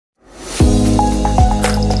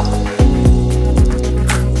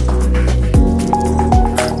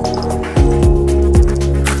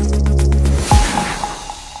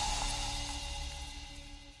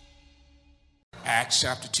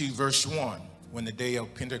Acts chapter 2, verse 1, when the day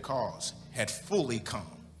of Pentecost had fully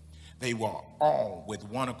come, they were all with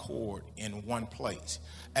one accord in one place.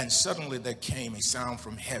 And suddenly there came a sound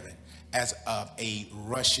from heaven as of a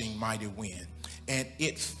rushing mighty wind, and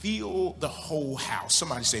it filled the whole house.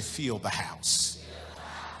 Somebody say, fill the house.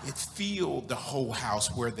 It filled the whole house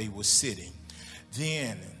where they were sitting.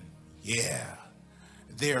 Then,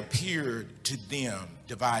 there appeared to them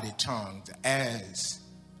divided tongues as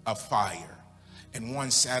of fire, and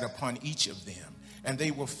one sat upon each of them, and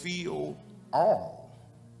they were all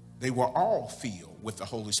filled with the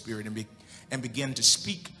Holy Spirit, and began to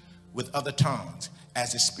speak with other tongues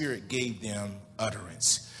as the Spirit gave them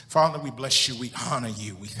utterance. Father, we bless you. We honor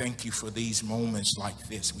you. We thank you for these moments like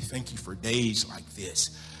this. We thank you for days like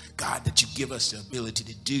this. God, that you give us the ability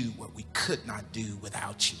to do what we could not do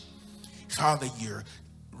without you. Father, you're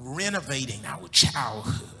renovating our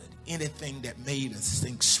childhood. Anything that made us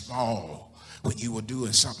think small when you were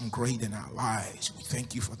doing something great in our lives. We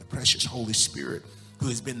thank you for the precious Holy Spirit, who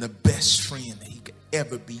has been the best friend that he could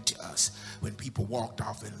ever be to us. When people walked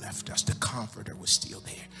off and left us, the comforter was still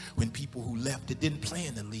there. When people who left that didn't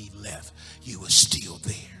plan to leave left, you were still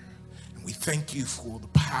there. And we thank you for the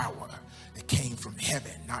power that came from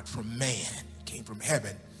heaven, not from man. It came from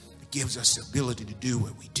heaven. It gives us the ability to do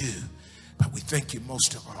what we do. But we thank you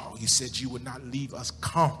most of all. You said you would not leave us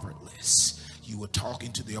comfortless. You were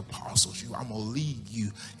talking to the apostles. I'm going to leave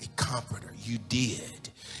you a comforter. You did.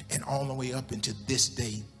 And all the way up into this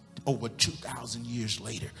day, over 2,000 years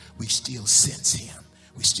later, we still sense him.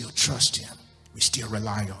 We still trust him. We still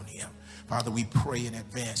rely on him. Father, we pray in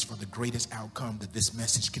advance for the greatest outcome that this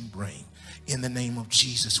message can bring. In the name of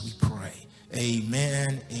Jesus, we pray.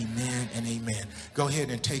 Amen, amen, and amen. Go ahead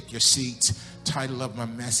and take your seats. Title of my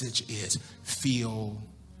message is Fill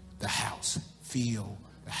the House. Fill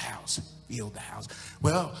the house. Fill the house.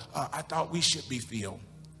 Well, I thought we should be filled.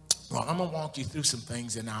 Well, I'm going to walk you through some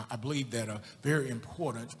things, and I believe that are very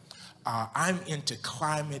important. I'm into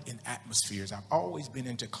climate and atmospheres. I've always been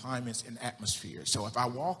into climates and atmospheres. So if I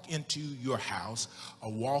walk into your house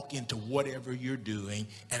or walk into whatever you're doing,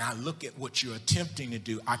 and I look at what you're attempting to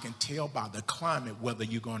do, I can tell by the climate whether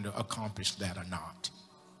you're going to accomplish that or not.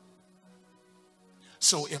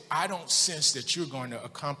 So if I don't sense that you're going to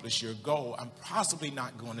accomplish your goal, I'm possibly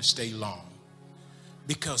not going to stay long.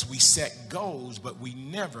 Because we set goals, but we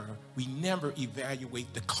never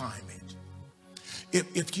evaluate the climate.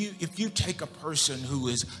 If you take a person who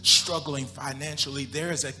is struggling financially,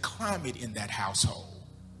 there is a climate in that household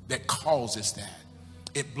that causes that.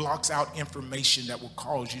 It blocks out information that will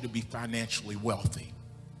cause you to be financially wealthy.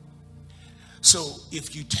 So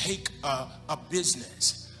if you take a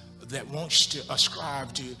business that wants to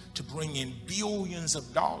ascribe to bring in billions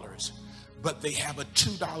of dollars, but they have a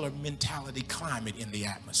 $2 mentality climate in the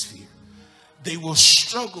atmosphere, they will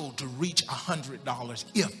struggle to reach $100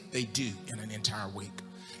 if they do in an entire week.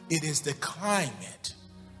 It is the climate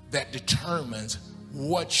that determines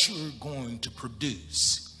what you're going to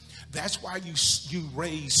produce. That's why you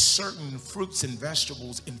raise certain fruits and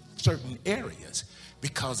vegetables in certain areas,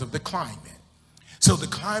 because of the climate. So the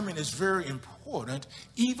climate is very important.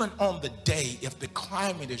 Even on the day, if the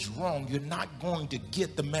climate is wrong, you're not going to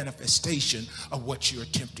get the manifestation of what you're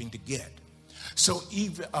attempting to get. So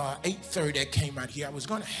even 8:30 I came out here. I was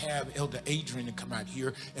going to have Elder Adrian to come out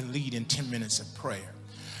here and lead in 10 minutes of prayer.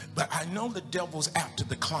 But I know the devil's after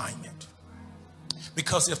the climate.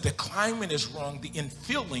 Because if the climate is wrong, the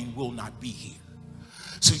infilling will not be here.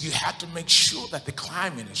 So you have to make sure that the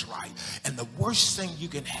climate is right. And the worst thing you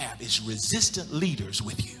can have is resistant leaders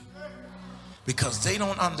with you. Because they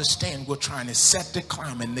don't understand we're trying to set the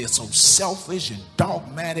climate. And they're so selfish and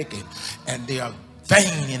dogmatic, and they are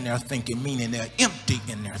vain in their thinking, meaning they're empty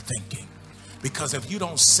in their thinking. Because if you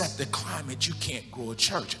don't set the climate, you can't grow a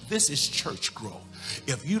church. This is church growth.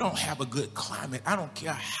 If you don't have a good climate, I don't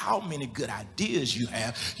care how many good ideas you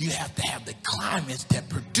have to have the climate that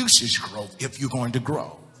produces growth if you're going to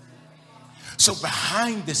grow. So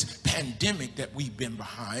behind this pandemic that we've been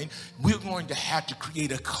behind, we're going to have to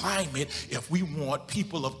create a climate if we want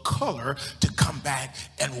people of color to come back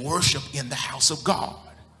and worship in the house of God.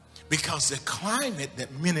 Because the climate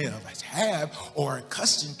that many of us have or are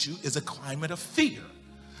accustomed to is a climate of fear.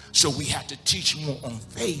 So we have to teach more on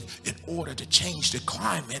faith in order to change the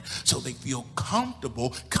climate so they feel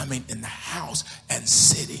comfortable coming in the house and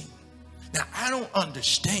sitting. Now, I don't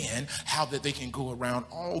understand how that they can go around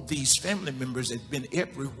all these family members that have been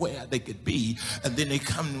everywhere they could be, and then they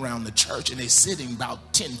come around the church and they're sitting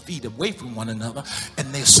about 10 feet away from one another, and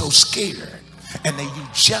they're so scared. And then you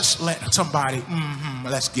just let somebody,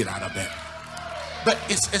 let's get out of that. But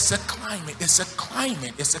it's a climate. It's a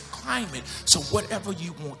climate. It's a climate. So whatever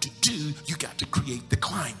you want to do, you got to create the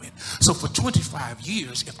climate. So for 25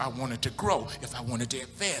 years, if I wanted to grow, if I wanted to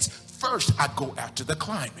advance, first I go after the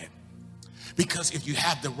climate. Because if you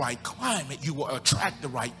have the right climate, you will attract the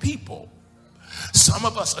right people. Some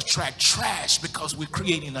of us attract trash because we're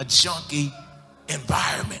creating a junky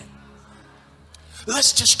environment.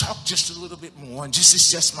 Let's just talk just a little bit more, and this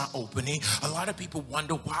is just my opening. A lot of people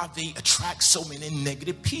wonder why they attract so many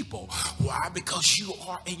negative people. Why? Because you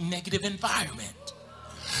are a negative environment.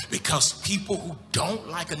 Because people who don't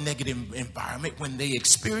like a negative environment, when they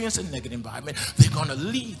experience a negative environment, they're going to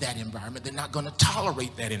leave that environment. They're not going to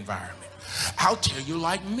tolerate that environment. I'll tell you,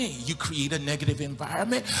 like me, you create a negative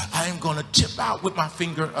environment, I am going to tip out with my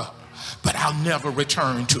finger up, but I'll never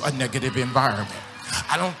return to a negative environment.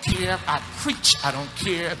 I don't care if I preach. I don't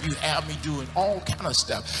care if you have me doing all kind of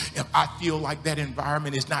stuff. If I feel like that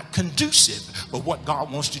environment is not conducive but what God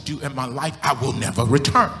wants to do in my life, I will never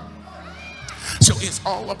return. So it's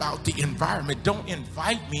all about the environment. Don't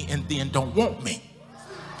invite me and then don't want me.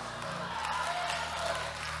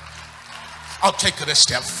 I'll take it a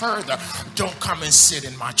step further. Don't come and sit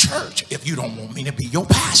in my church if you don't want me to be your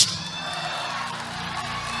pastor.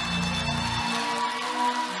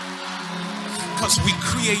 Because we're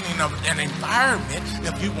creating an environment.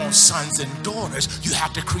 If you want sons and daughters, you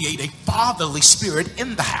have to create a fatherly spirit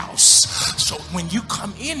in the house. So when you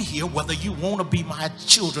come in here, whether you want to be my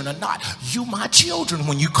children or not, you my children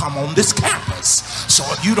when you come on this campus. So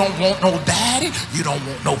if you don't want no daddy, you don't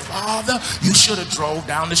want no father, you should have drove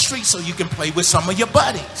down the street so you can play with some of your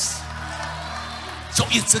buddies. So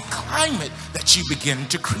it's a climate that you begin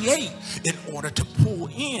to create in order to pull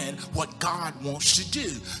in what God wants to do.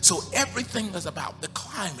 So everything is about the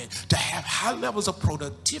climate. To have high levels of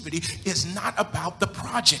productivity is not about the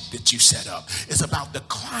project that you set up. It's about the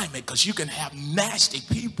climate, because you can have nasty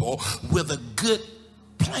people with a good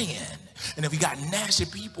plan. And if you got nasty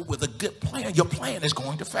people with a good plan, your plan is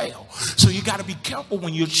going to fail. So you got to be careful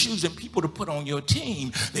when you're choosing people to put on your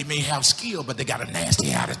team. They may have skill, but they got a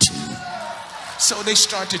nasty attitude. So they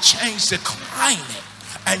start to change the climate.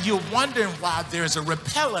 And you're wondering why there's a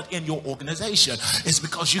repellent in your organization. It's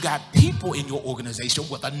because you got people in your organization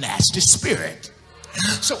with a nasty spirit.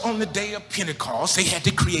 So on the day of Pentecost, they had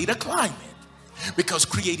to create a climate. Because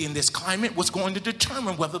creating this climate was going to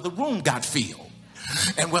determine whether the room got filled.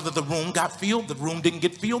 And whether the room got filled, the room didn't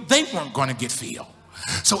get filled, they weren't going to get filled.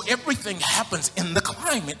 So everything happens in the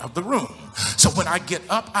climate of the room. So when I get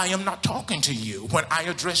up, I am not talking to you. When I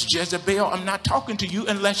address Jezebel, I'm not talking to you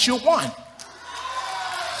unless you're one.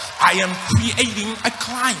 I am creating a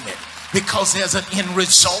climate because there's an end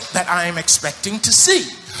result that I am expecting to see.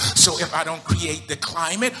 So if I don't create the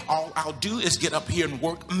climate, all I'll do is get up here and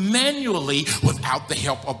work manually without the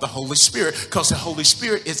help of the Holy Spirit, because the Holy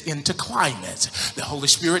Spirit is into climates. The Holy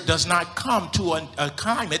Spirit does not come to a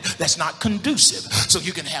climate that's not conducive. So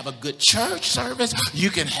you can have a good church service, you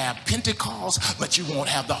can have Pentecost, but you won't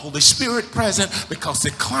have the Holy Spirit present because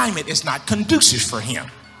the climate is not conducive for him.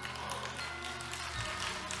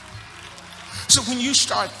 So when you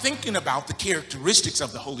start thinking about the characteristics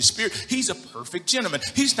of the Holy Spirit, he's a perfect gentleman.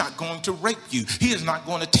 He's not going to rape you. He is not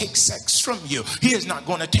going to take sex from you. He is not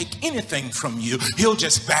going to take anything from you. He'll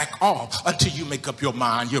just back off until you make up your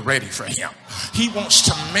mind you're ready for him. He wants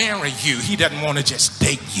to marry you. He doesn't want to just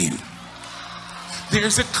date you.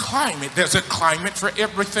 There's a climate. There's a climate for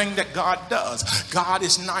everything that God does. God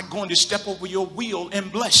is not going to step over your wheel and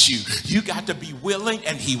bless you. You got to be willing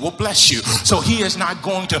and he will bless you. So he is not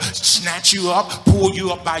going to snatch you up, pull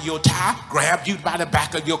you up by your tie, grab you by the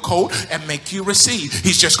back of your coat and make you receive.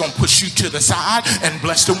 He's just going to push you to the side and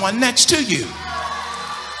bless the one next to you.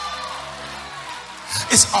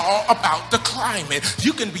 It's all about the climate.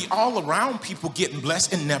 You can be all around people getting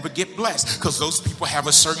blessed and never get blessed because those people have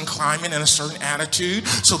a certain climate and a certain attitude,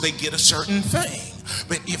 so they get a certain thing.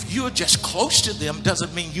 But if you're just close to them,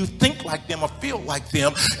 doesn't mean you think like them or feel like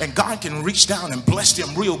them, and God can reach down and bless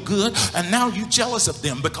them real good, and now you're jealous of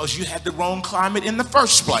them because you had the wrong climate in the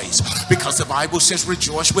first place. Because the Bible says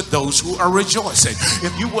rejoice with those who are rejoicing.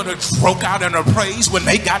 If you would have broke out in a praise when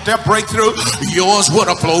they got their breakthrough, yours would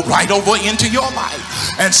have flowed right over into your life.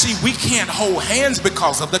 And see, we can't hold hands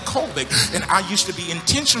because of the COVID. And I used to be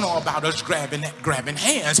intentional about us grabbing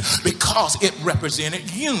hands because it represented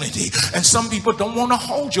unity. And some people don't want want to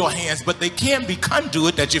hold your hands, but they can be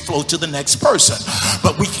conduit that you flow to the next person.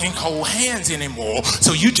 But we can't hold hands anymore.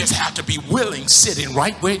 So you just have to be willing, sitting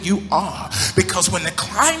right where you are. Because when the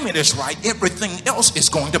climate is right, everything else is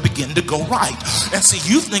going to begin to go right. And see,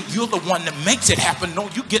 you think you're the one that makes it happen. No,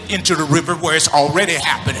 you get into the river where it's already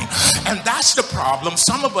happening. And that's the problem.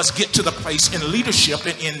 Some of us get to the place in leadership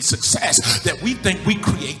and in success that we think we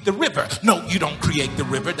create the river. No, you don't create the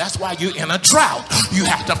river. That's why you're in a drought. You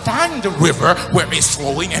have to find the river where it's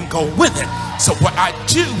flowing and go with it. So what I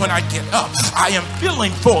do when I get up, I am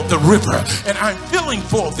feeling for the river, and I'm feeling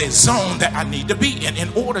for the zone that I need to be in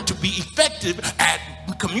order to be effective at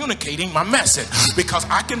communicating my message. Because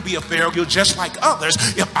I can be a failure just like others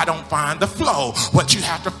if I don't find the flow. What you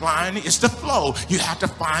have to find is the flow. You have to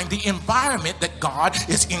find the environment that God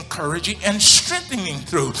is encouraging and strengthening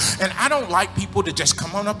through. And I don't like people to just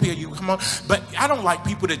come on up here, you come on, but I don't like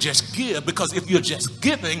people to just give, because if you're just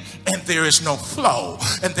giving and there is no flow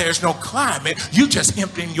and there's no climate, you just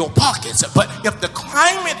emptying your pockets. But if the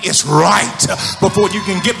climate is right, before you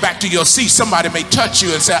can get back to your seat, somebody may touch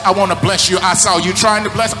you and say, I want to bless you. I saw you trying to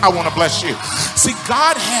bless. I want to bless you. See,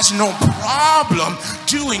 God has no problem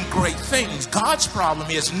doing great things. God's problem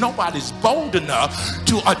is nobody's bold enough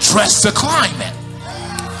to address the climate.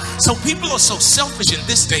 So people are so selfish in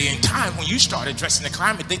this day and time. When you start addressing the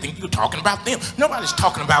climate, they think you're talking about them. Nobody's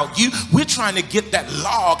talking about you. We're trying to get that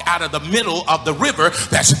log out of the middle of the river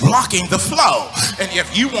that's blocking the flow. And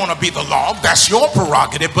if you want to be the log, that's your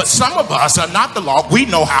prerogative. But some of us are not the log. We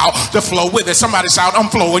know how to flow with it. Somebody shout, I'm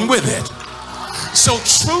flowing with it. So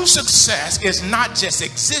true success is not just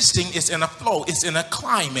existing, it's in a flow, it's in a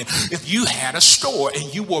climate. If you had a store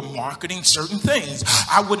and you were marketing certain things,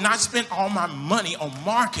 I would not spend all my money on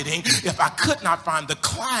marketing if I could not find the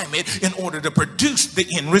climate in order to produce the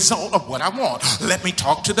end result of what I want. Let me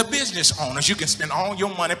talk to the business owners. You can spend all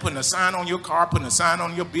your money putting a sign on your car, putting a sign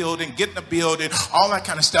on your building, getting a building, all that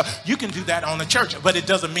kind of stuff. You can do that on the church, but it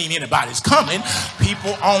doesn't mean anybody's coming.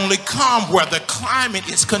 People only come where the climate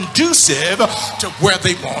is conducive to where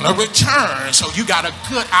they want to return. So you got a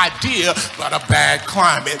good idea, but a bad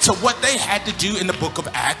climate. So what they had to do in the book of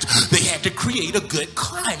Acts, they had to create a good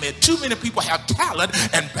climate. Too many people have talent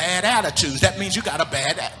and bad attitudes. That means you got a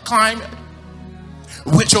bad climate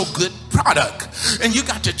with your good product. And you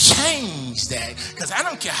got to change that, because I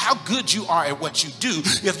don't care how good you are at what you do.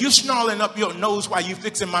 If you're snarling up your nose while you're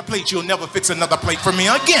fixing my plate, you'll never fix another plate for me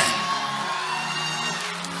again.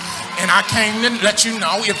 And I came to let you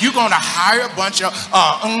know, if you're going to hire a bunch of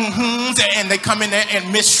and they come in there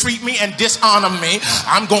and mistreat me and dishonor me,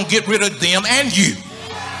 I'm going to get rid of them and you.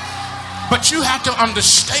 But you have to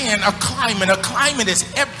understand a climate. A climate is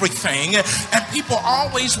everything. And people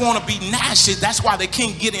always want to be nasty. That's why they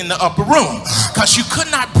can't get in the upper room. Because you could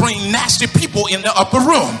not bring nasty people in the upper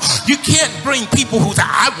room. You can't bring people who say,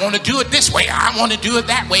 I want to do it this way, I want to do it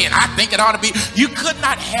that way, and I think it ought to be. You could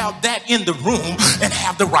not have that in the room and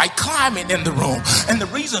have the right climate in the room. And the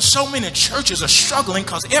reason so many churches are struggling,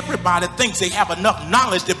 because everybody thinks they have enough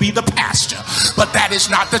knowledge to be the pastor. But that is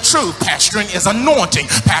not the truth. Pastoring is anointing.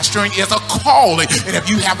 Pastoring is a calling, and if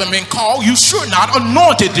you haven't been called, you sure not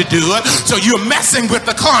anointed to do it. So you're messing with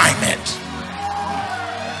the climate.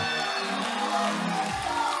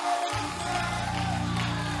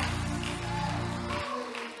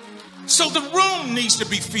 So the room needs to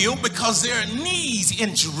be filled, because there are needs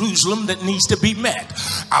in Jerusalem that needs to be met.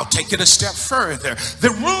 I'll take it a step further. The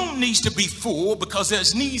room needs to be full because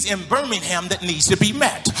there's needs in Birmingham that needs to be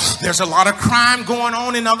met. There's a lot of crime going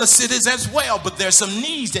on in other cities as well, but there's some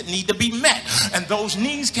needs that need to be met. And those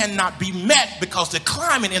needs cannot be met because the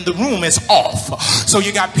climate in the room is off. So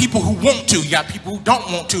you got people who want to, you got people who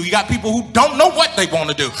don't want to, you got people who don't know what they want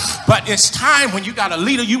to do. But it's time, when you got a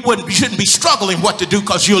leader, you shouldn't be struggling what to do,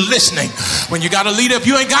 because you're listening. When you got a leader, if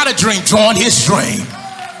you ain't got a dream, join his dream.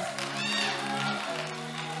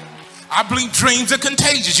 I believe dreams are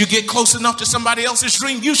contagious. You get close enough to somebody else's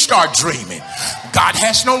dream, you start dreaming. God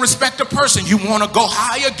has no respect of person. You want to go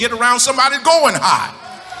higher, get around somebody going high.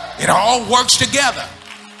 It all works together.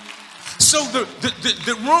 So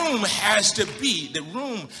the room has to be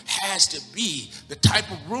the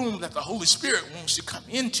type of room that the Holy Spirit wants to come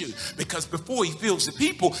into, because before he fills the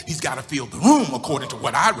people, he's got to fill the room, according to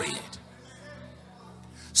what I read.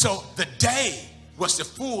 So the day was the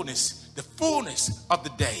fullness of the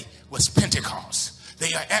day was Pentecost.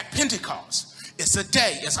 They are at Pentecost. It's a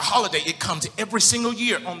day, it's a holiday. It comes every single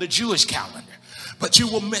year on the Jewish calendar. But you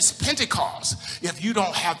will miss Pentecost if you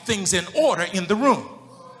don't have things in order in the room.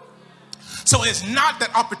 So it's not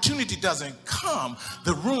that opportunity doesn't come,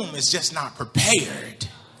 the room is just not prepared.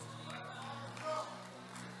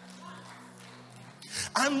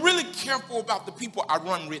 I'm really careful about the people I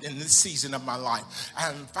run with in this season of my life.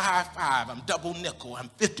 I'm 5'5", I'm double nickel, I'm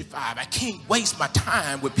 55. I can't waste my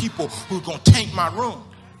time with people who are going to tank my room.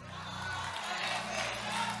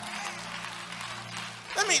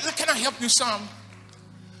 Can I help you some?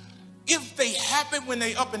 If they happen when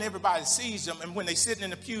they up and everybody sees them, and when they sitting in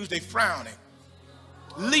the pews, they frowning,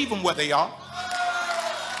 leave them where they are.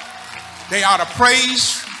 They ought to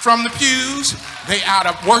praise from the pews. They ought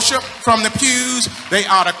to worship from the pews. They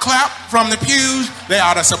ought to clap from the pews. They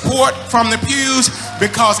ought to support from the pews.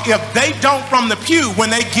 Because if they don't from the pew, when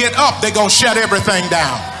they get up, they're going to shut everything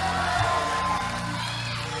down.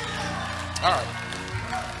 All right.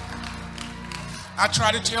 I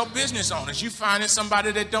try to tell business owners, you finding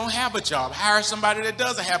somebody that don't have a job, hire somebody that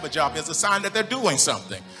doesn't have a job. It's a sign that they're doing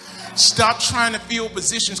something. Stop trying to fill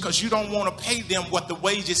positions because you don't want to pay them what the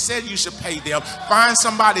wages said you should pay them. Find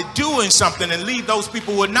somebody doing something and leave those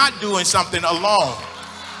people who are not doing something alone.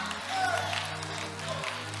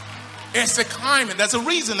 It's the climate. There's a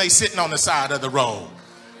reason they're sitting on the side of the road.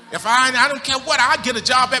 If I don't care what, I get a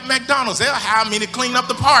job at McDonald's. They'll hire me to clean up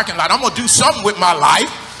the parking lot. I'm going to do something with my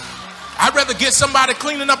life. I'd rather get somebody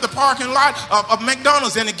cleaning up the parking lot of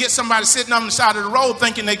McDonald's than to get somebody sitting on the side of the road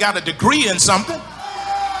thinking they got a degree in something.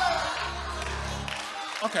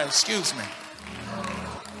 Okay, excuse me.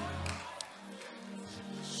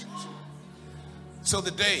 So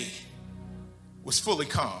the day was fully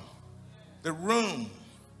calm. The room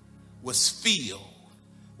was filled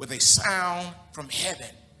with a sound from heaven,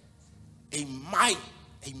 a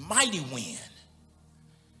mighty wind.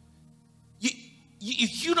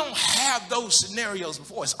 If you don't have those scenarios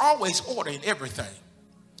before, it's always order in everything.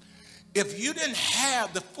 If you didn't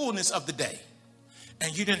have the fullness of the day,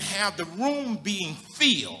 and you didn't have the room being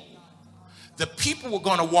filled, the people were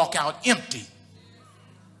going to walk out empty.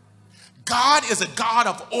 God is a God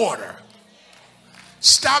of order.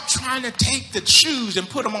 Stop trying to take the shoes and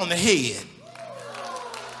put them on the head.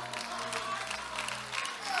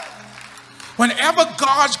 Whenever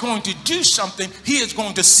God's going to do something, he is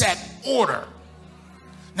going to set order.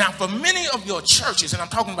 Now, for many of your churches, and I'm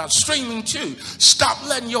talking about streaming too, stop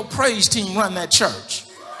letting your praise team run that church.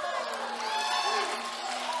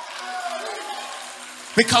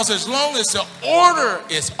 Because as long as the order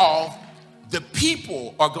is off, the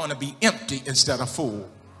people are going to be empty instead of full.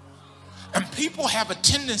 And people have a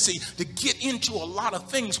tendency to get into a lot of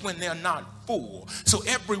things when they're not full. So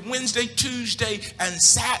every Wednesday, Tuesday, and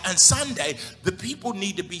Sunday, the people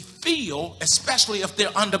need to be filled, especially if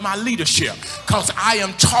they're under my leadership, because I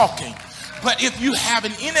am talking. But if you have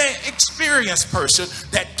an inexperienced person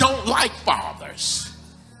that don't like fathers,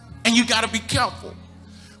 and you got to be careful.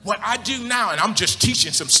 What I do now, and I'm just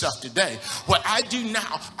teaching some stuff today, what I do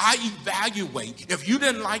now, I evaluate. If you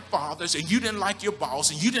didn't like fathers and you didn't like your boss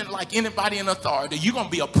and you didn't like anybody in authority, you're going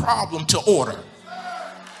to be a problem to order.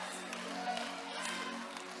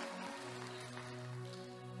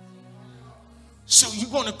 So you're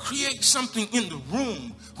going to create something in the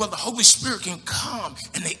room where the Holy Spirit can come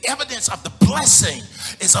and the evidence of the blessing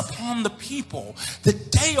is upon the people. The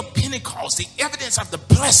day of Pentecost, the evidence of the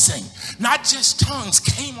blessing, not just tongues,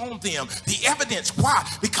 came on them. The evidence, why?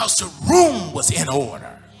 Because the room was in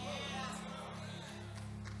order.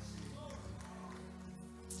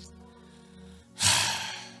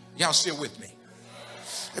 Y'all still with me?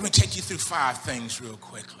 Let me take you through 5 things real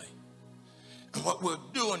quickly. And what we're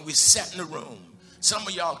doing, we're setting the room. Some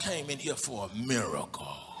of y'all came in here for a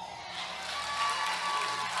miracle.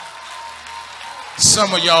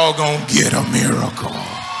 Some of y'all gonna get a miracle.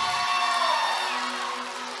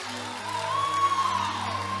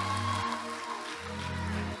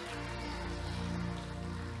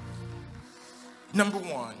 Number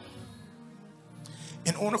 1,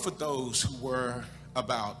 in order for those who were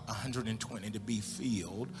about 120 to be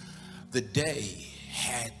filled, the day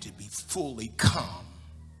had to be fully come.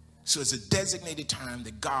 So it's a designated time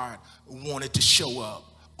that God wanted to show up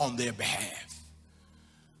on their behalf.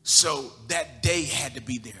 So that day had to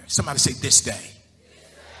be there. Somebody say this day.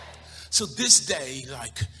 So this day,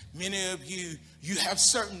 like many of you, you have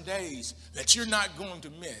certain days that you're not going to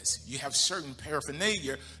miss. You have certain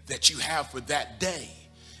paraphernalia that you have for that day.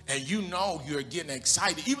 And you know you're getting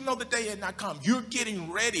excited. Even though the day had not come, you're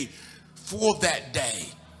getting ready for that day.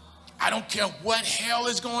 I don't care what hell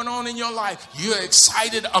is going on in your life. You're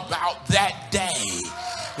excited about that day.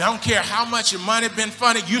 I don't care how much your money been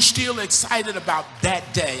funny. You're still excited about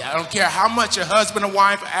that day. I don't care how much your husband and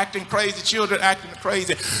wife are acting crazy, children acting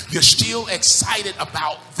crazy. You're still excited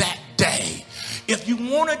about that day. If you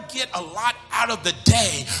want to get a lot out of the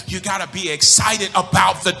day, you got to be excited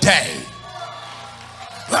about the day.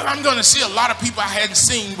 Well, I'm going to see a lot of people I hadn't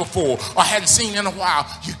seen before or hadn't seen in a while.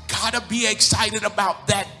 You got to be excited about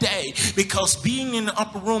that day, because being in the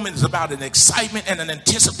upper room is about an excitement and an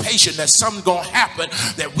anticipation that something's going to happen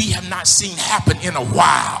that we have not seen happen in a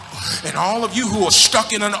while. And all of you who are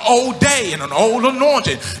stuck in an old day and an old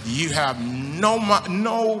anointing, you have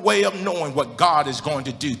no way of knowing what God is going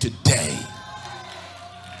to do today.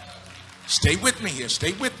 Stay with me here.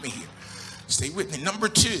 Stay with me here. Stay with me. Number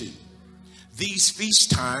 2. These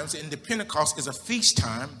feast times, and the Pentecost is a feast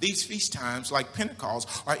time. These feast times, like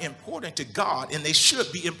Pentecost, are important to God, and they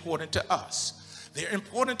should be important to us. They're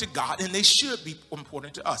important to God, and they should be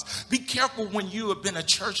important to us. Be careful when you have been a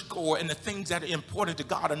churchgoer and the things that are important to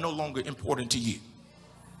God are no longer important to you.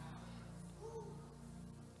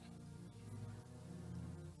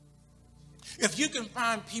 If you can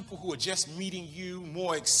find people who are just meeting you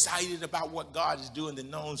more excited about what God is doing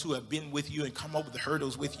than those who have been with you and come over the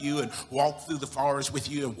hurdles with you and walk through the forest with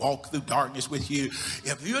you and walk through darkness with you,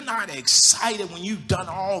 if you're not excited when you've done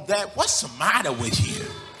all that, what's the matter with you?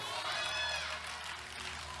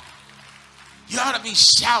 You ought to be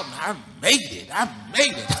shouting, I made it. I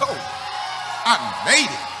made it. Oh, I made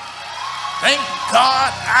it. Thank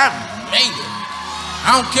God I made it.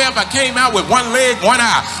 I don't care if I came out with one leg, one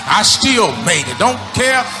eye. I still made it. Don't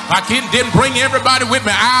care if I didn't bring everybody with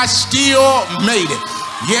me. I still made it.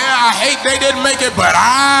 Yeah, I hate they didn't make it, but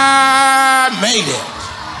I made it.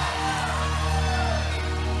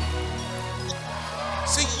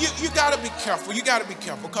 See, you got to be careful. You got to be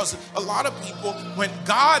careful, because a lot of people, when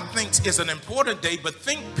God thinks it's an important day, but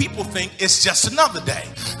people think it's just another day.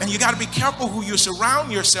 And you got to be careful who you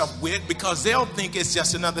surround yourself with, because they'll think it's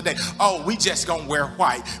just another day. Oh, we just going to wear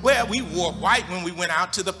white. Well, we wore white when we went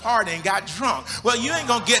out to the party and got drunk. Well, you ain't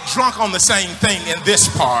going to get drunk on the same thing in this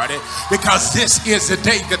party, because this is the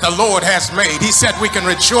day that the Lord has made. He said we can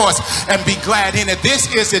rejoice and be glad in it.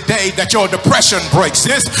 This is the day that your depression breaks.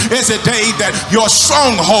 This is the day that your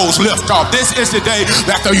strongholds lift off. This is the day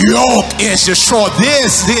that the yoke is destroyed.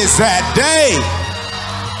 This is that day.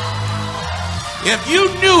 If you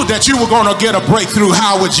knew that you were going to get a breakthrough,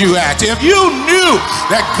 how would you act? If you knew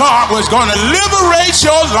that God was going to liberate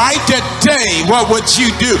your life today, what would you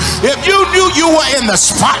do? If you knew you were in the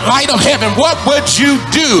spotlight of heaven, what would you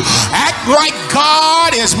do? Act like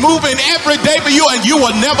God is moving every day for you, and you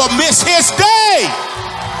will never miss his day.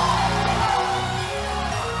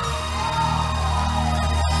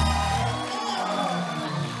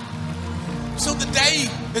 So the day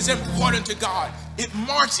is important to God. It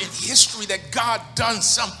marks in history that God done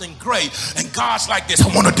something great. And God's like this,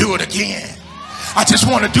 I want to do it again. I just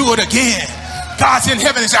want to do it again. God's in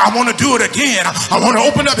heaven and say, I want to do it again. I want to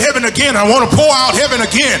open up heaven again. I want to pour out heaven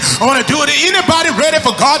again. I want to do it. Anybody ready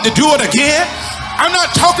for God to do it again? I'm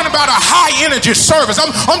not talking about a high energy service.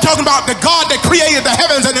 I'm talking about the God that created the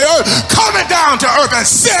heavens and the earth coming down to earth and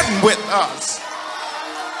sitting with us.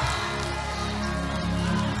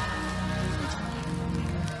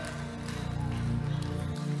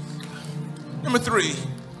 Number 3,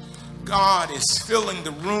 God is filling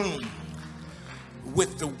the room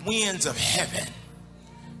with the winds of heaven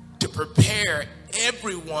to prepare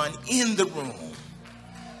everyone in the room.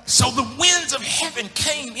 So the winds of heaven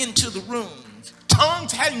came into the room.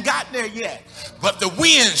 Tongues hadn't gotten there yet, but the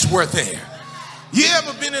winds were there. You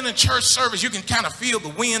ever been in a church service? You can kind of feel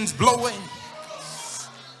the winds blowing,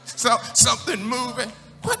 so something moving.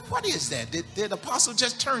 What is that? Did the apostle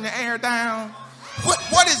just turn the air down?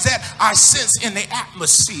 What is that I sense in the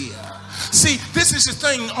atmosphere? See, this is the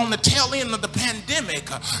thing on the tail end of the pandemic.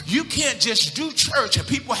 You can't just do church.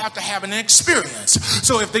 People have to have an experience.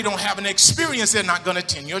 So if they don't have an experience, they're not going to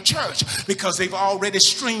attend your church, because they've already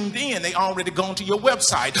streamed in. They already gone to your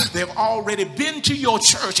website. They've already been to your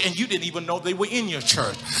church, and you didn't even know they were in your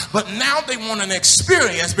church. But now they want an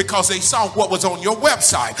experience because they saw what was on your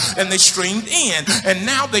website, and they streamed in. And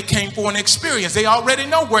now they came for an experience. They already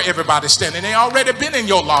know where everybody's standing. They already been in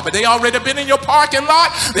your lobby. They already been in your parking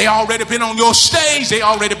lot. They already been on your stage. They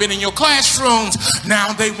already been in your classrooms.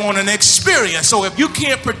 Now they want an experience. So if you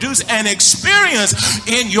can't produce an experience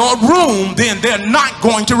in your room, then they're not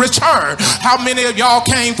going to return. How many of y'all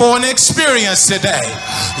came for an experience today?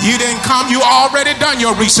 You didn't come. You already done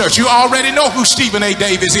your research. You already know who Stephen A.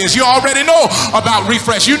 Davis is. You already know about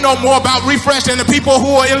Refresh. You know more about Refresh than the people who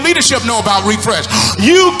are in leadership know about Refresh.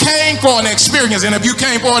 You came for an experience. And if you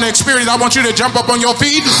came for an experience, I want you to jump up on your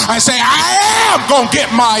feet and say, I am going to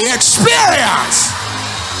get my experience.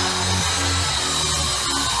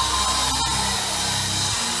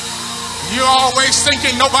 You're always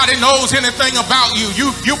thinking nobody knows anything about you.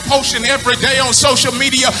 You posting every day on social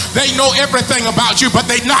media. They know everything about you, but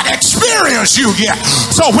they not experienced you yet.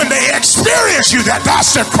 So when they experience you,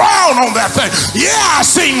 that's the crown on that thing. Yeah, I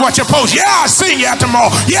seen what you post. Yeah, I seen you at the mall.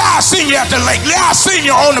 Yeah, I seen you at the lake. Yeah, I seen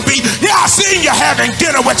you on the beach. Yeah, I seen you having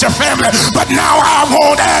dinner with your family. But now I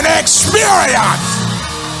want an experience.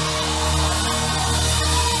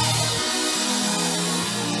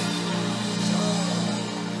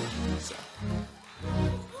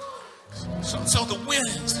 So the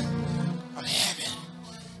winds of heaven,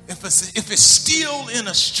 if it's still in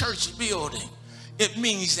a church building, it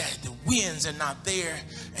means that the winds are not there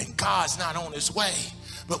and God's not on his way.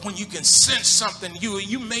 But when you can sense something,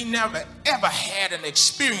 you may never ever had an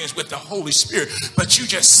experience with the Holy Spirit, but you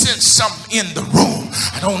just sense something in the room.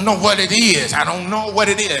 I don't know what it is. I don't know what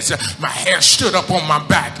it is. My hair stood up on my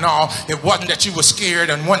back. No, it wasn't that you were scared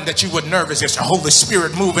and wasn't that you were nervous. It's the Holy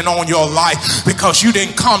Spirit moving on your life, because you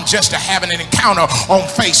didn't come just to have an encounter on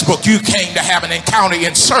Facebook. You came to have an encounter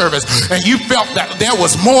in service, and you felt that there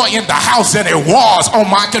was more in the house than it was on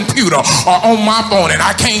my computer or on my phone. And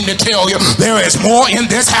I came to tell you, there is more in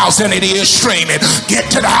this house than it is streaming.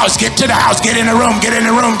 Get to the house, get to the house, get in the room, get in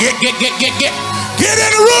the room, get in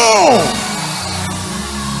the room.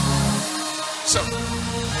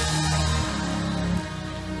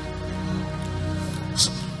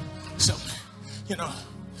 So, you know,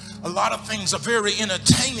 a lot of things are very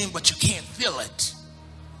entertaining, but you can't feel it.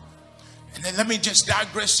 And then let me just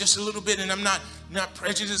digress just a little bit, and I'm not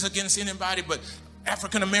prejudiced against anybody, but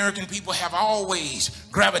African American people have always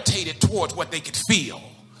gravitated towards what they could feel.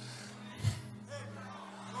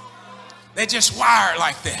 They're just wired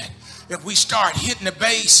like that. If we start hitting the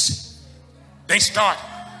bass, they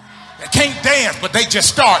can't dance, but they just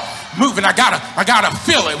start moving. I gotta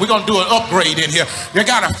feel it. We're gonna do an upgrade in here. You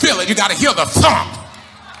gotta feel it. You gotta hear the thump.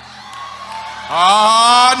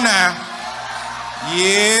 Oh, now.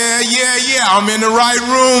 Yeah. I'm in the right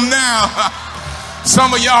room now.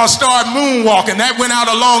 Some of y'all start moonwalking. That went out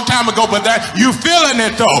a long time ago, but that you feeling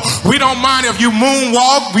it though. We don't mind if you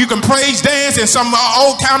moonwalk. You can praise dance in some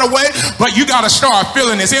old kind of way, but you got to start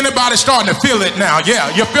feeling this. Anybody starting to feel it now?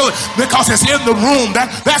 Yeah, you feel it because it's in the room.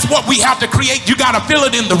 That's what we have to create. You got to feel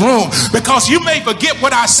it in the room, because you may forget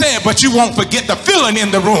what I said, but you won't forget the feeling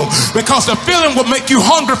in the room, because the feeling will make you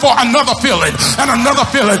hungry for another feeling and another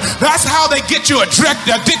feeling. That's how they get you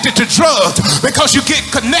addicted to drugs, because you get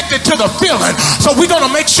connected to the feeling. So we're going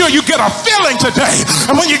to make sure you get a feeling today.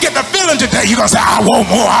 And when you get the feeling today, you're going to say, I want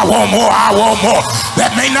more, I want more, I want more.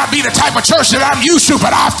 That may not be the type of church that I'm used to,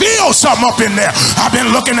 but I feel something up in there. I've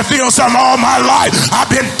been looking to feel something all my life.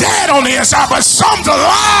 I've been dead on the inside, but something's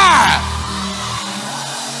alive.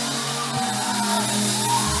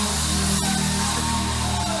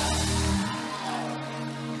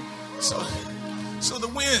 So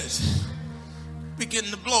the winds begin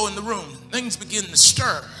to blow in the room. Things begin to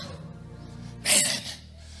stir. Man,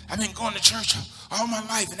 I've been going to church all my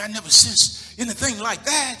life, and I never sensed anything like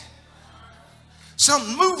that.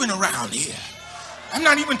 Something moving around here. I'm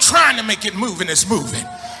not even trying to make it move, and it's moving.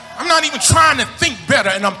 I'm not even trying to think better,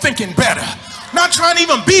 and I'm thinking better. Not trying to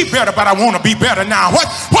even be better, but I want to be better now.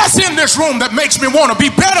 What's in this room that makes me want to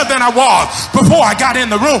be better than I was before I got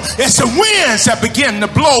in the room? It's the winds that begin to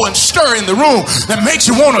blow and stir in the room that makes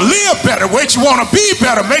you want to live better, makes you want to be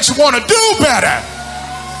better, makes you want to do better.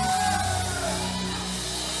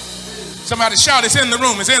 Somebody shout, it's in the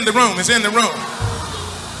room, it's in the room, it's in the room.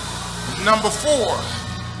 Number 4,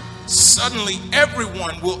 suddenly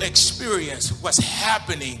everyone will experience what's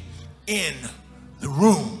happening in the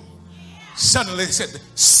room. Suddenly, they said,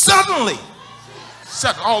 suddenly,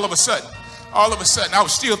 all of a sudden, I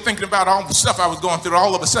was still thinking about all the stuff I was going through.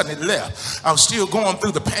 All of a sudden, it left. I was still going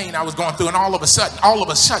through the pain I was going through, and all of a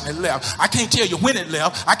sudden, it left. I can't tell you when it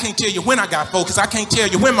left. I can't tell you when I got focused. I can't tell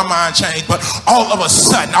you when my mind changed, but all of a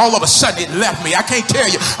sudden, it left me. I can't tell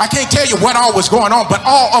you what all was going on, but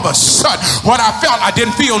all of a sudden, what I felt, I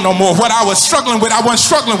didn't feel no more. What I was struggling with, I wasn't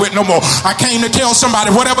struggling with no more. I came to tell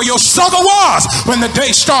somebody, whatever your struggle was when the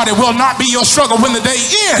day started will not be your struggle when the day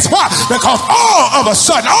ends. Why? Because all of a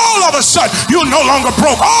sudden, you're no longer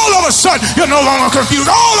broke. All of a sudden, you're no longer confused.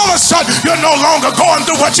 All of a sudden, you're no longer going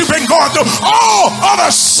through what you've been going through. All of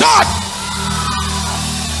a sudden.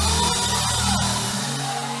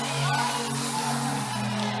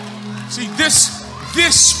 See,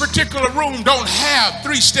 this particular room don't have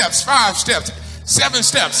 3 steps, 5 steps, 7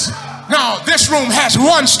 steps. No, this room has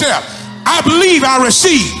 1 step. I believe I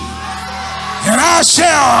receive, and I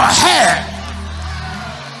shall have.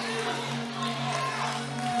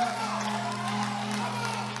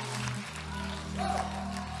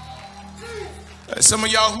 Some of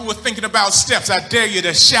y'all who were thinking about steps, I dare you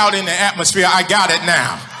to shout in the atmosphere, I got it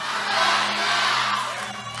now.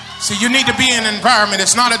 See, you need to be in an environment.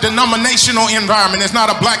 It's not a denominational environment. It's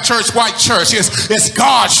not a black church, white church. It's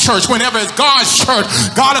God's church. Whenever it's God's church,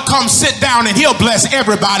 God will come sit down and he'll bless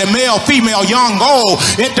everybody, male, female, young, old.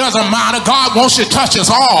 It doesn't matter. God wants to touch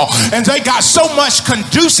us all. And they got so much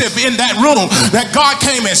conducive in that room that God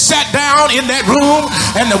came and sat down in that room,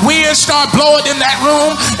 and the wind started blowing in that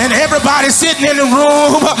room, and everybody sitting in the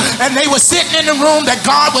room, and they were sitting in the room that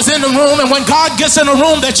God was in the room. And when God gets in the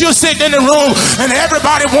room that you're sitting in the room, and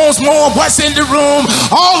everybody wants more of what's in the room,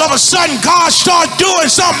 all of a sudden God starts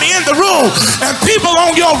doing something in the room, and people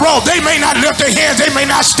on your row, they may not lift their hands, they may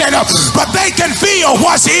not stand up, but they can feel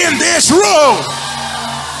what's in this room.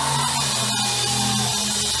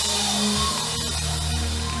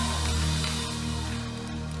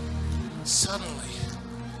 Suddenly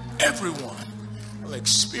everyone will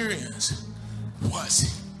experience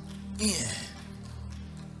what's in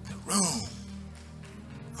the room.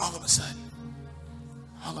 All of a sudden,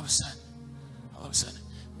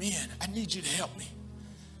 man, I need you to help me.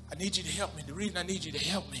 I need you to help me. The reason I need you to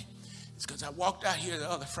help me is because I walked out here the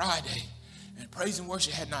other Friday and praise and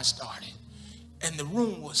worship had not started, and the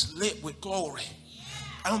room was lit with glory.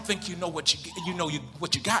 I don't think you know what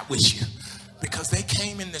you got with you, because they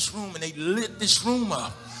came in this room and they lit this room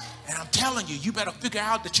up. And I'm telling you, you better figure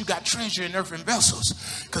out that you got treasure in earthen vessels,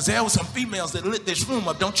 because there were some females that lit this room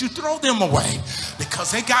up. Don't you throw them away,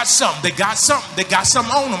 because they got something. They got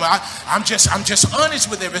something on them. I'm just honest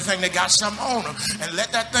with everything. They got something on them, and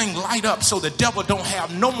let that thing light up so the devil don't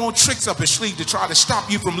have no more tricks up his sleeve to try to stop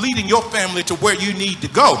you from leading your family to where you need to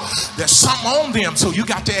go. There's something on them, so you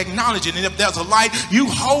got to acknowledge it. And if there's a light, you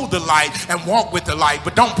hold the light and walk with the light,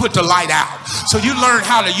 but don't put the light out. So you learn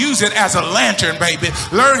how to use it as a lantern, baby.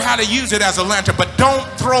 Learn how to use it as a lantern, but don't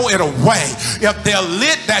throw it away. If they're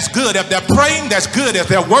lit, that's good. If they're praying, that's good. If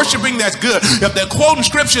they're worshiping, that's good. If they're quoting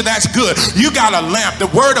scripture, that's good. You got a lamp.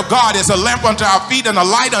 The word of God is a lamp unto our feet and a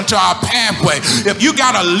light unto our pathway. If you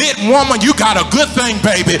got a lit woman, you got a good thing,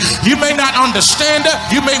 baby. You may not understand her.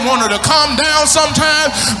 You may want her to calm down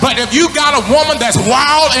sometimes, but if you got a woman that's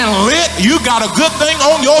wild and lit, you got a good thing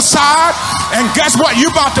on your side. And guess what?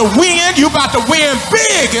 You about to win. You about to win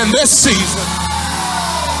big in this season.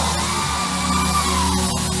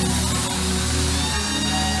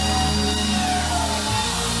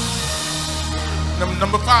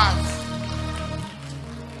 Number 5.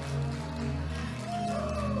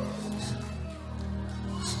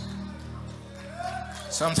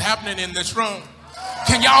 Something's happening in this room.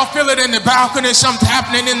 Can y'all feel it in the balcony? Something's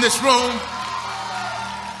happening in this room.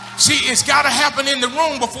 See, it's got to happen in the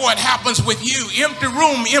room before it happens with you. Empty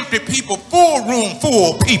room, empty people. Full room,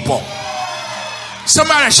 full people.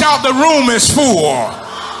 Somebody shout, the room is full.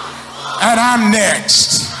 And I'm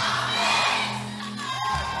next.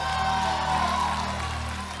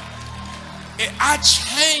 I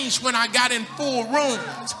changed when I got in full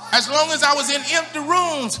rooms. As long as I was in empty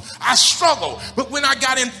rooms, I struggled. But when I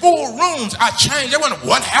got in full rooms, I changed. I wonder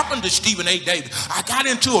what happened to Stephen A. Davis. I got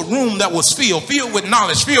into a room that was filled with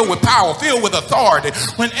knowledge, filled with power, filled with authority.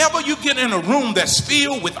 Whenever you get in a room that's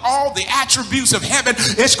filled with all the attributes of heaven,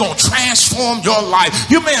 it's going to transform your life.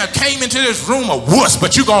 You may have came into this room a wuss,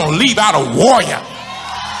 but you're going to leave out a warrior.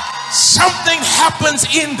 Something happens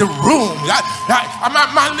in the room.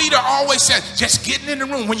 My leader always said, just getting in the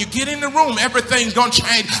room. When you get in the room, everything's going to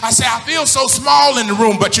change. I say, I feel so small in the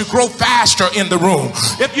room, but you grow faster in the room.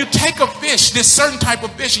 If you take a fish, this certain type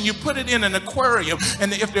of fish, and you put it in an aquarium,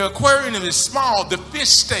 and if the aquarium is small, the fish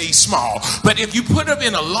stays small. But if you put it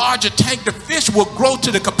in a larger tank, the fish will grow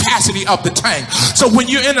to the capacity of the tank. So when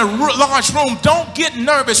you're in a large room, don't get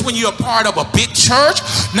nervous when you're a part of a big church.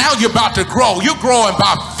 Now you're about to grow. You're growing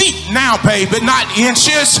by feet now, baby, not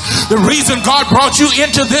inches. The reason God brought you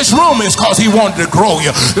into this room is because he wanted to grow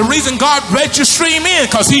you. The reason God let you stream in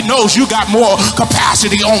because he knows you got more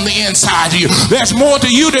capacity on the inside of you. There's more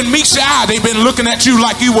to you than meets the eye. They've been looking at you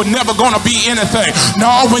like you were never going to be anything.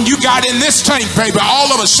 No, when you got in this tank, baby,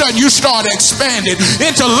 all of a sudden you start expanding.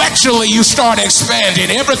 Intellectually, you start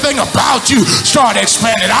expanding. Everything about you start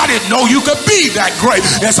expanding. I didn't know you could be that great.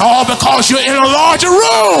 It's all because you're in a larger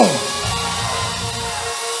room.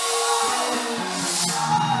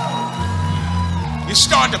 You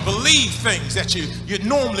start to believe things that you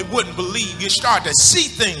normally wouldn't believe. You start to see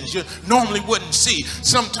things you normally wouldn't see.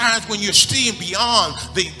 Sometimes when you're seeing beyond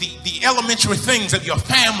the elementary things of your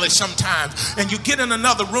family sometimes, and you get in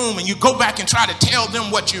another room and you go back and try to tell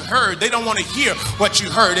them what you heard, they don't want to hear what you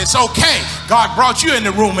heard. It's okay. God brought you in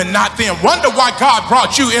the room and not them. Wonder why God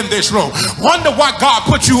brought you in this room. Wonder why God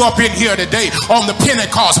put you up in here today on the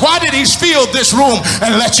Pentecost. Why did he fill this room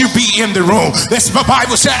and let you be in the room? This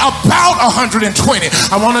Bible said about 120.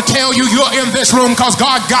 I want to tell you, you're in this room because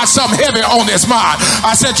God got something heavy on his mind.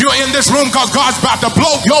 I said you're in this room because God's about to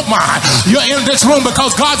blow your mind. You're in this room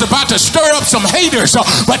because God's about to stir up some haters,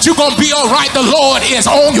 but you're going to be all right. The Lord is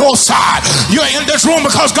on your side. You're in this room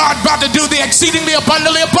because God's about to do the exceedingly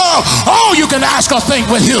abundantly above all you can ask or think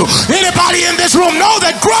with you. Anybody in this room know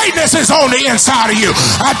that greatness is on the inside of you?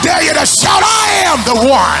 I dare you to shout, I am the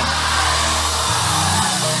one.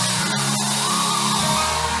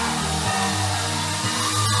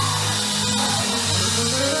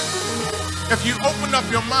 If you open up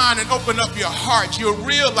your mind and open up your heart, you'll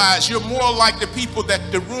realize you're more like the people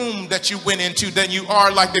that the room that you went into than you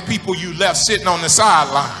are like the people you left sitting on the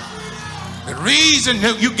sideline. The reason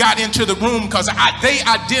that you got into the room because they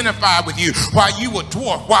identified with you while you were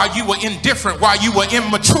dwarfed, while you were indifferent, while you were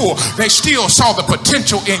immature. They still saw the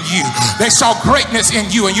potential in you. They saw greatness in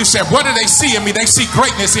you. And you said, what do they see in me? They see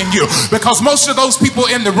greatness in you. Because most of those people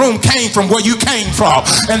in the room came from where you came from.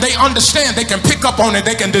 And they understand, they can pick up on it,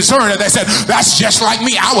 they can discern it. They said, that's just like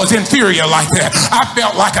me. I was inferior like that. I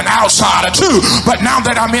felt like an outsider too. But now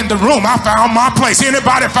that I'm in the room, I found my place.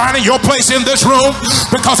 Anybody finding your place in this room?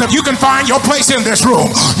 Because if you can find your place in this room,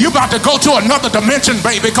 you're about to go to another dimension,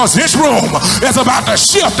 baby, because this room is about to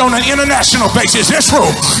shift on an international basis. This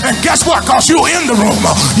room, and guess what? Because you're in the room,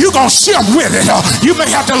 you're going to shift with it. You may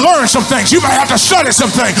have to learn some things. You may have to study some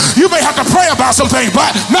things. You may have to pray about some things,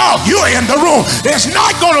 but no, you're in the room. It's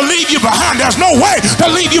not going to leave you behind. There's no way to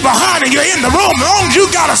leave you behind, and you're in the room. As long as you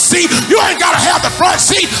got a seat, you ain't got to have the front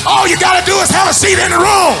seat. All you got to do is have a seat in the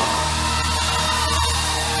room.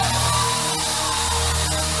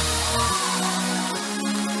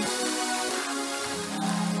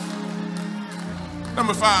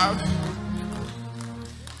 Number 5,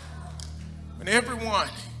 when everyone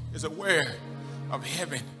is aware of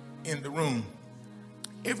heaven in the room,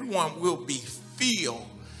 everyone will be filled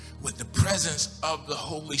with the presence of the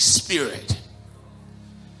Holy Spirit.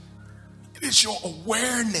 It is your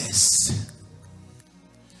awareness.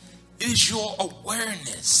 It is your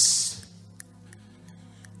awareness.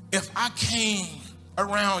 If I came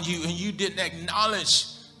around you and you didn't acknowledge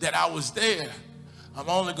that I was there, I'm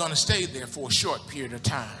only going to stay there for a short period of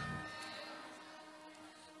time.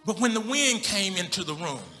 But when the wind came into the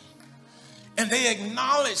room and they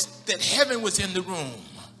acknowledged that heaven was in the room,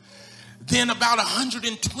 then about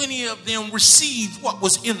 120 of them received what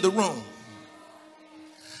was in the room.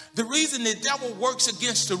 The reason the devil works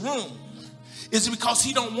against the room is because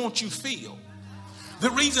he don't want you filled.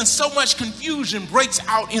 The reason so much confusion breaks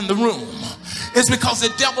out in the room is because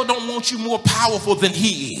the devil don't want you more powerful than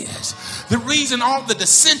he is. The reason all the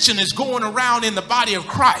dissension is going around in the body of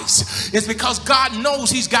Christ is because God knows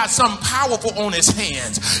he's got something powerful on his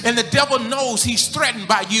hands. And the devil knows he's threatened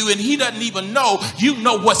by you, and he doesn't even know you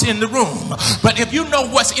know what's in the room. But if you know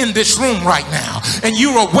what's in this room right now, and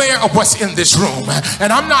you're aware of what's in this room,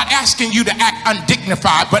 and I'm not asking you to act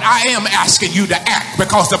undignified, but I am asking you to act,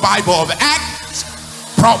 because the Bible of Acts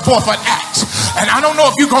brought forth an act. And I don't know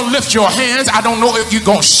if you're going to lift your hands. I don't know if you're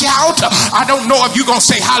going to shout. I don't know if you're going to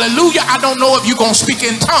say hallelujah. I don't know if you're going to speak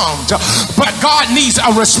in tongues. But God needs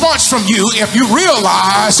a response from you if you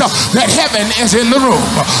realize that heaven is in the room.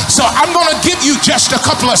 So I'm going to give you just a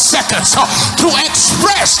couple of seconds to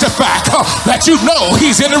express the fact that you know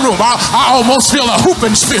he's in the room. I almost feel a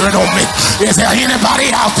hooping spirit on me. Is there anybody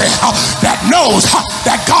out there that knows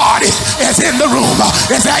that God is in the room?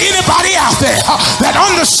 Is there anybody out there that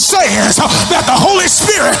understands that the Holy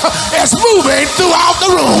Spirit is moving throughout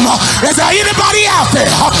the room? Is there anybody out there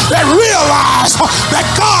that realizes that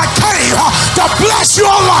God came to bless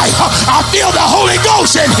your life? I feel the Holy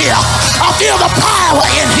Ghost in here. I feel the power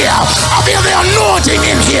in here. I feel the anointing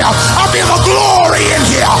in here. I feel the glory in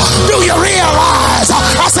here. Do you realize?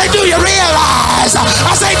 I say, do you realize?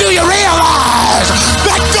 I say, do you realize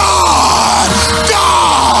that God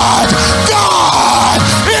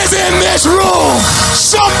is in this room?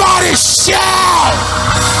 Somebody shout.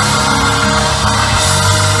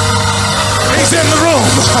 He's in the room.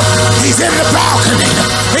 He's in the balcony.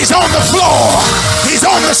 He's on the floor. He's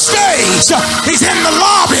on the stage. He's in the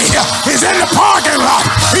lobby. He's in the parking lot.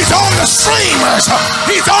 He's on the streamers.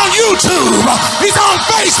 He's on YouTube. He's on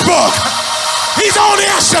Facebook. He's on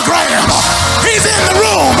Instagram. He's in the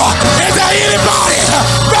room. Is there anybody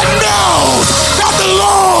that knows that the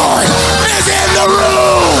Lord is in the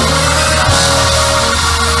room?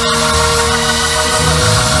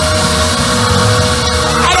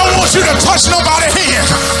 I don't want you to touch nobody's hand,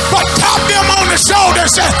 but tap them on the shoulder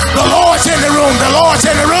and say, the Lord's in the room. The Lord's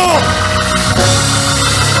in the room.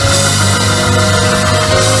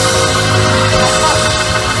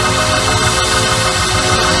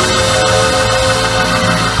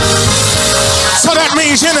 So that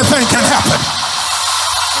means anything can happen.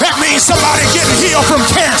 That means somebody getting healed from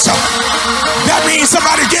cancer. That means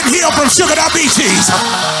somebody getting healed from sugar diabetes.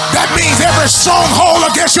 That means every stronghold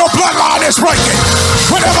against your bloodline is breaking.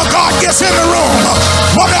 Whenever God gets in the room,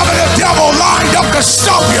 whatever the devil lined up to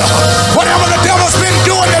stop you, whatever the devil's been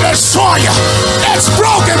doing to destroy you, it's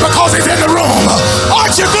broken because he's in the room.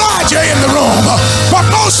 Aren't you glad you're in the room? But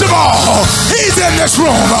most of all, he's in this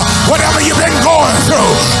room. Whatever you've been going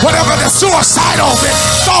through, whatever the suicidal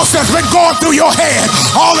thoughts that's been going through your head,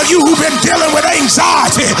 all of you who've been dealing with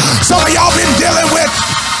anxiety, some of y'all been dealing with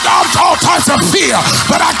all types of fear,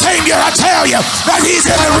 but I came here to tell you that he's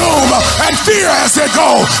in the room, and fear has to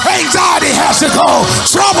go, anxiety has to go,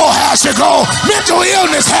 trouble has to go, mental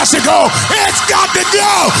illness has to go. It's got to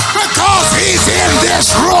go because he's in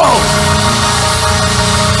this room.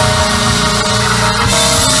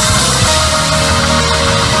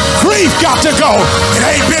 Grief got to go. It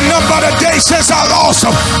ain't been nothing but a day since I lost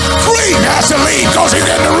him. Grief has to leave because he's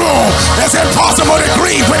in the room. It's impossible to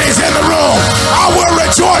grieve when he's in the room. I will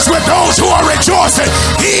rejoice with those who are rejoicing.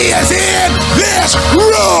 He is in this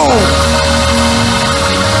room.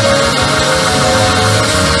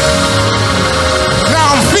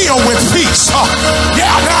 Now I'm filled with peace.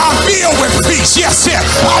 Now I'm filled with peace. Yes,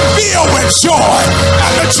 I'm filled with joy.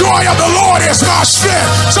 And the joy of the Lord is my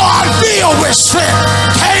strength. So I'm filled with strength.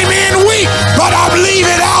 Came in weak, but I'm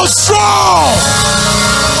leaving out strong.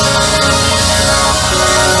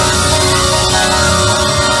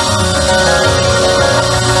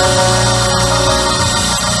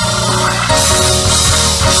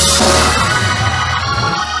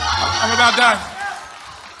 I'm about done.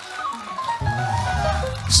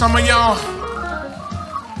 Some of y'all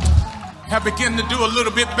have begun to do a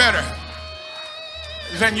little bit better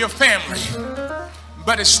than your family,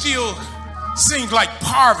 but it still seems like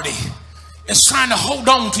poverty is trying to hold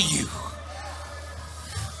on to you.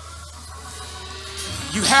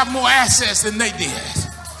 You have more assets than they did.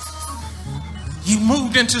 You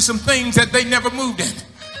moved into some things that they never moved in,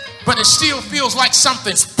 but it still feels like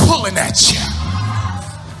something's pulling at you.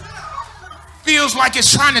 Feels like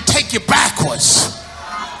it's trying to take you backwards.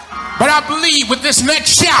 But I believe with this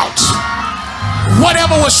next shout,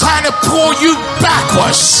 whatever was trying to pull you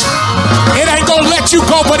backwards, it ain't gonna let you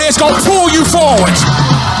go, but it's gonna pull you forward.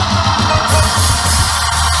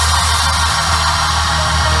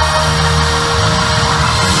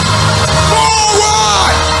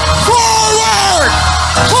 Forward! Forward!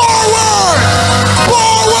 Forward!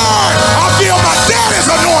 Forward! I feel my daddy's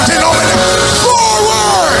anointing over them.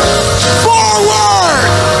 Forward! Forward!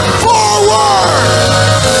 Forward!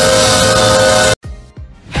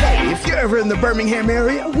 If you're ever in the Birmingham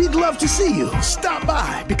area, we'd love to see you. Stop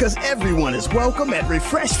by because everyone is welcome at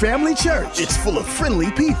Refresh Family Church. It's full of friendly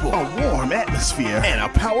people, a warm atmosphere, and a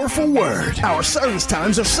powerful word. Our service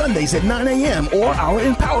times are Sundays at 9 a.m. or our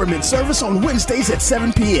empowerment service on Wednesdays at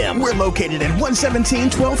 7 p.m. We're located at 117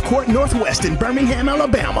 12th Court Northwest in Birmingham,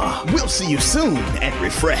 Alabama. We'll see you soon at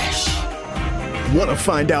Refresh. Want to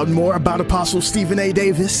find out more about Apostle Stephen A.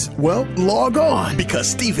 Davis? Well, log on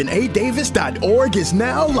because StephenADavis.org is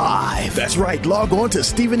now live. That's right, log on to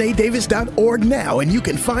StephenADavis.org now and you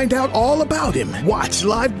can find out all about him. Watch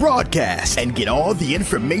live broadcasts and get all the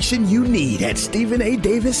information you need at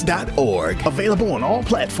StephenADavis.org. Available on all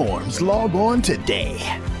platforms. Log on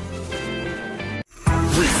today.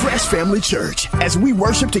 Refresh Family Church. As we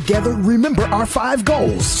worship together, remember our 5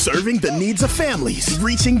 goals: serving the needs of families,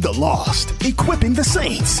 reaching the lost, equipping the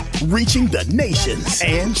saints, reaching the nations,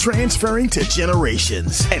 and transferring to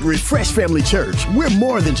generations. At Refresh Family Church, we're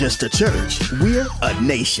more than just a church. We're a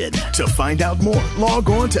nation. To find out more, log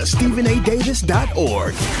on to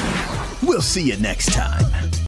StephenADavis.org. We'll see you next time.